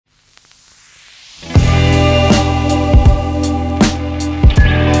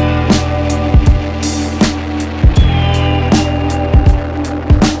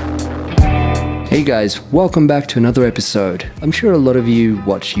guys, welcome back to another episode. I'm sure a lot of you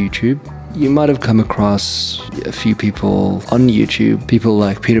watch YouTube. You might have come across a few people on YouTube, people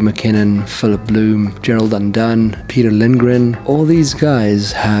like Peter McKinnon, Philip Bloom, Gerald Undone, Peter Lindgren. All these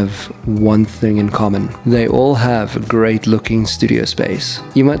guys have one thing in common. They all have a great looking studio space.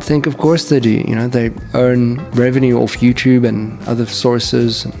 You might think, of course they do, they earn revenue off YouTube and other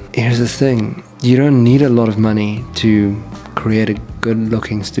sources. Here's the thing, you don't need a lot of money to create a good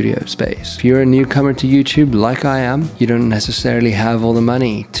looking studio space. If you're a newcomer to YouTube like I am, you don't necessarily have all the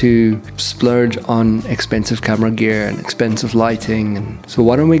money to splurge on expensive camera gear and expensive lighting. And so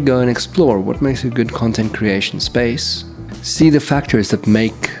why don't we go and explore what makes a good content creation space, see the factors that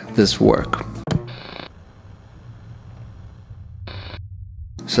make this work.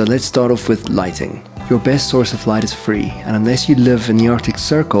 So let's start off with lighting. Your best source of light is free, and unless you live in the Arctic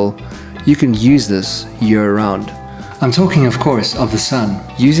Circle, you can use this year-round. I'm talking, of course, of the sun.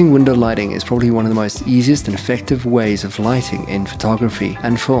 Using window lighting is probably one of the most easiest and effective ways of lighting in photography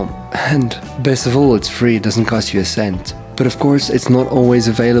and film. And best of all, it's free, it doesn't cost you a cent. But of course, it's not always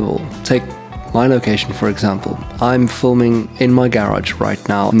available. Take my location, for example. I'm filming in my garage right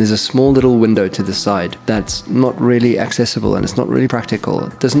now, and there's a small little window to the side that's not really accessible and it's not really practical.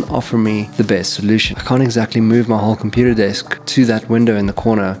 It doesn't offer me the best solution. I can't exactly move my whole computer desk to that window in the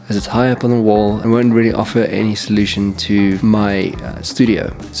corner as it's high up on the wall and won't really offer any solution to my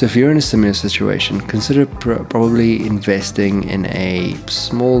studio. So if you're in a similar situation, consider probably investing in a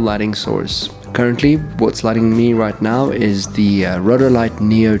small lighting source. Currently, what's lighting me right now is the Rotolight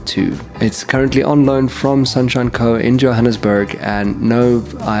Neo 2. It's currently on loan from Sunshine Co. in Johannesburg, and no,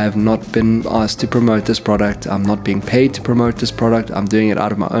 I have not been asked to promote this product. I'm not being paid to promote this product. I'm doing it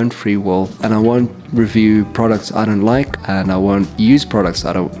out of my own free will, and I won't review products I don't like, and I won't use products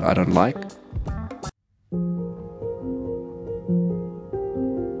I don't like.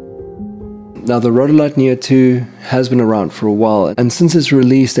 Now, the Rotolight Neo 2 has been around for a while, and since its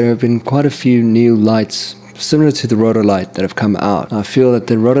release there have been quite a few new lights similar to the Rotolight that have come out. I feel that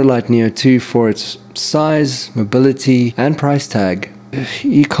the Rotolight Neo 2, for its size, mobility and price tag,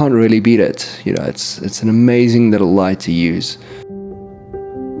 you can't really beat it. It's an amazing little light to use.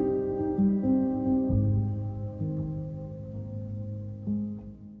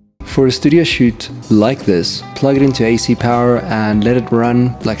 For a studio shoot like this, plug it into AC power and let it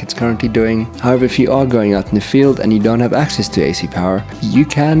run like it's currently doing. However, if you are going out in the field and you don't have access to AC power, you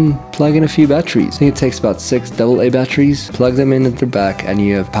can plug in a few batteries. I think it takes about 6 AA batteries, plug them in at the back and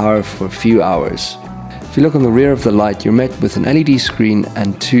you have power for a few hours. If you look on the rear of the light, you're met with an LED screen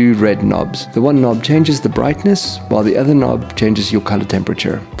and 2 red knobs. The one knob changes the brightness, while the other knob changes your color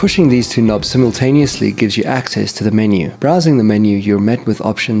temperature. Pushing these 2 knobs simultaneously gives you access to the menu. Browsing the menu, you're met with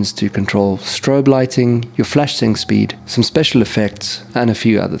options to control strobe lighting, your flash sync speed, some special effects, and a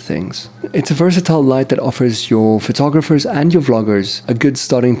few other things. It's a versatile light that offers your photographers and your vloggers a good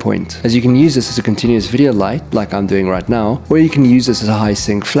starting point, as you can use this as a continuous video light, like I'm doing right now, or you can use this as a high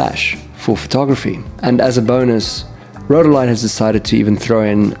sync flash for photography. And as a bonus, Rotolight has decided to even throw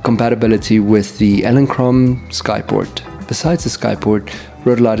in compatibility with the Elinchrom Skyport. Besides the Skyport,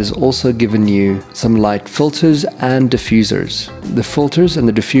 Rotolight has also given you some light filters and diffusers. The filters and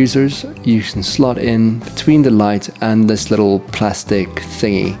the diffusers you can slot in between the light and this little plastic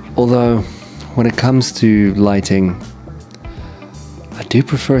thingy. Although, when it comes to lighting, I do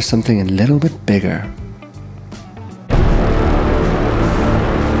prefer something a little bit bigger.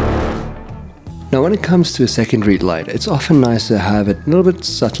 Now, when it comes to a secondary light, it's often nice to have it a little bit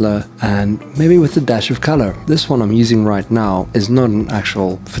subtler and maybe with a dash of color. This one I'm using right now is not an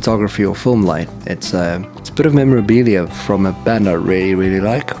actual photography or film light. It's a bit of memorabilia from a band I really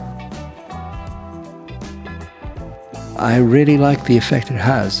like. I really like the effect it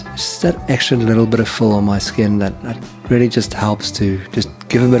has. Just that extra little bit of fill on my skin that really just helps to just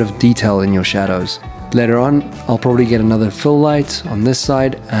give a bit of detail in your shadows. Later on, I'll probably get another fill light on this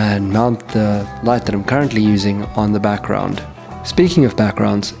side and mount the light that I'm currently using on the background. Speaking of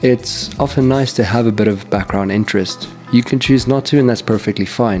backgrounds, it's often nice to have a bit of background interest. You can choose not to, and that's perfectly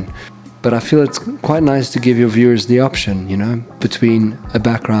fine. But I feel it's quite nice to give your viewers the option, between a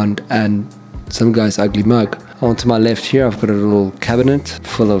background and some guy's ugly mug. On to my left here, I've got a little cabinet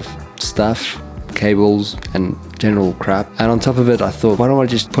full of stuff, cables and general crap. And on top of it, I thought, why don't I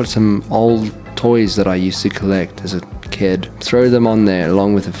just put some old toys that I used to collect as a kid, throw them on there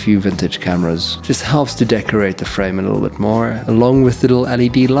along with a few vintage cameras. Just helps to decorate the frame a little bit more, along with the little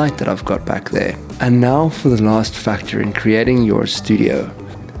LED light that I've got back there. And now for the last factor in creating your studio: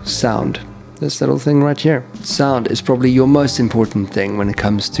 sound. This little thing right here. Sound is probably your most important thing when it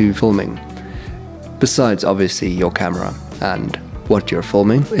comes to filming, besides obviously your camera and what you're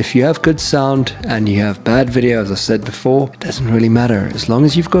filming. If you have good sound and you have bad video, as I said before, it doesn't really matter as long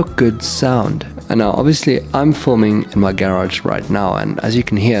as you've got good sound. And now obviously I'm filming in my garage right now, and as you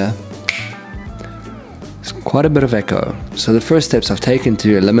can hear, quite a bit of echo. So the first steps I've taken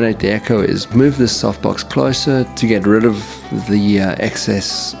to eliminate the echo is move this softbox closer to get rid of the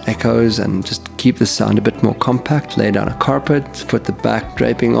excess echoes and just keep the sound a bit more compact. Lay down a carpet, put the back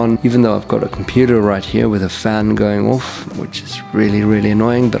draping on, even though I've got a computer right here with a fan going off, which is really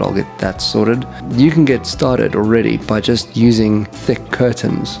annoying, but I'll get that sorted. You can get started already by just using thick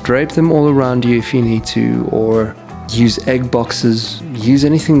curtains. Drape them all around you if you need to, or use egg boxes, use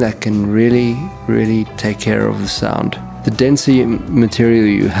anything that can really take care of the sound. The denser material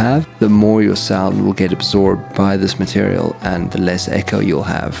you have, the more your sound will get absorbed by this material and the less echo you'll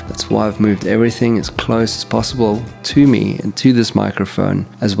have. That's why I've moved everything as close as possible to me and to this microphone,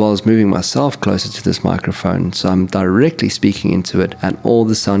 as well as moving myself closer to this microphone, so I'm directly speaking into it and all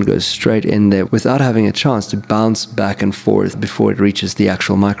the sound goes straight in there without having a chance to bounce back and forth before it reaches the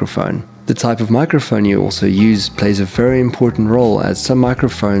actual microphone. The type of microphone you also use plays a very important role, as some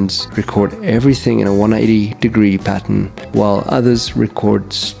microphones record everything in a 180-degree pattern, while others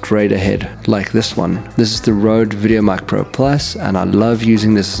record straight ahead, like this one. This is the Rode VideoMic Pro Plus, and I love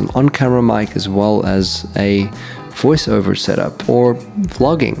using this as an on-camera mic as well as a voiceover setup or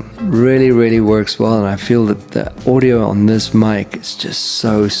vlogging. Really works well, and I feel that the audio on this mic is just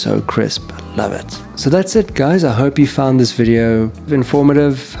so crisp. I love it. So that's it, guys. I hope you found this video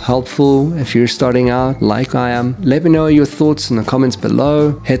informative, helpful. If you're starting out like I am, let me know your thoughts in the comments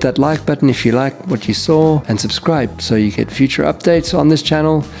below. Hit that like button if you like what you saw, and subscribe so you get future updates on this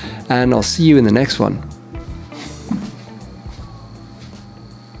channel, and I'll see you in the next one.